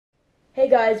Hey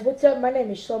guys, what's up? My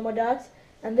name is Shlomo Dots,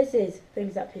 and this is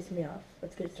Things That Piss Me Off.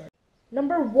 Let's get started.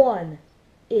 Number one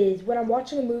is when I'm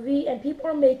watching a movie and people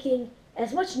are making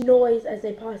as much noise as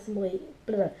they possibly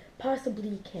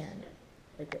can.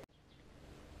 Like this.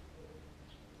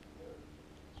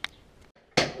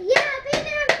 Yeah, be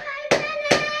there in 5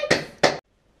 minutes!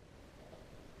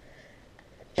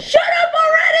 Shut up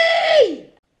already!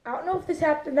 I don't know if this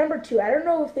happened. Number two, I don't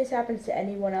know if this happens to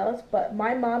anyone else, but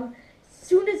my mom, as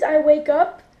soon as I wake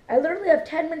up, I literally have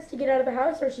 10 minutes to get out of the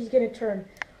house or she's going to turn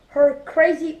her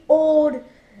crazy old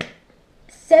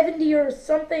 70 or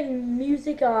something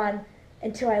music on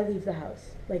until I leave the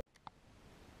house. Like,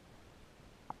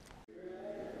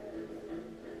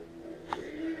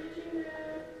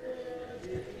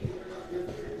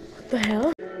 what the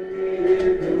hell?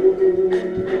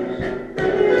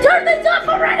 Turn this off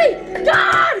already!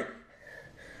 God!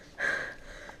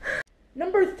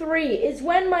 Number three is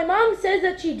when my mom says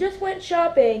that she just went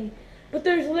shopping, but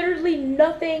there's literally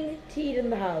nothing to eat in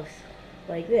the house.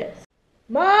 Like this.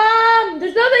 Mom,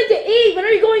 there's nothing to eat. When are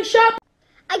you going shopping?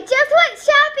 I just went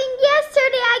shopping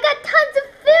yesterday. I got tons of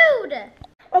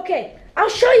food. Okay, I'll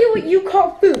show you what you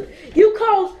call food. You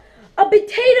call a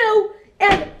potato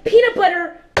and peanut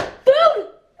butter food?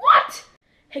 What?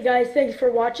 Hey guys, thanks for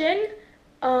watching.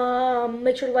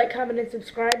 Make sure to like, comment, and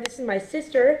subscribe. This is my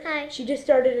sister. Hi. She just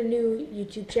started a new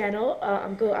YouTube channel.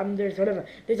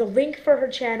 There's a link for her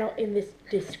channel in this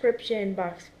description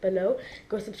box below.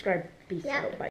 Go subscribe. Peace out. Bye.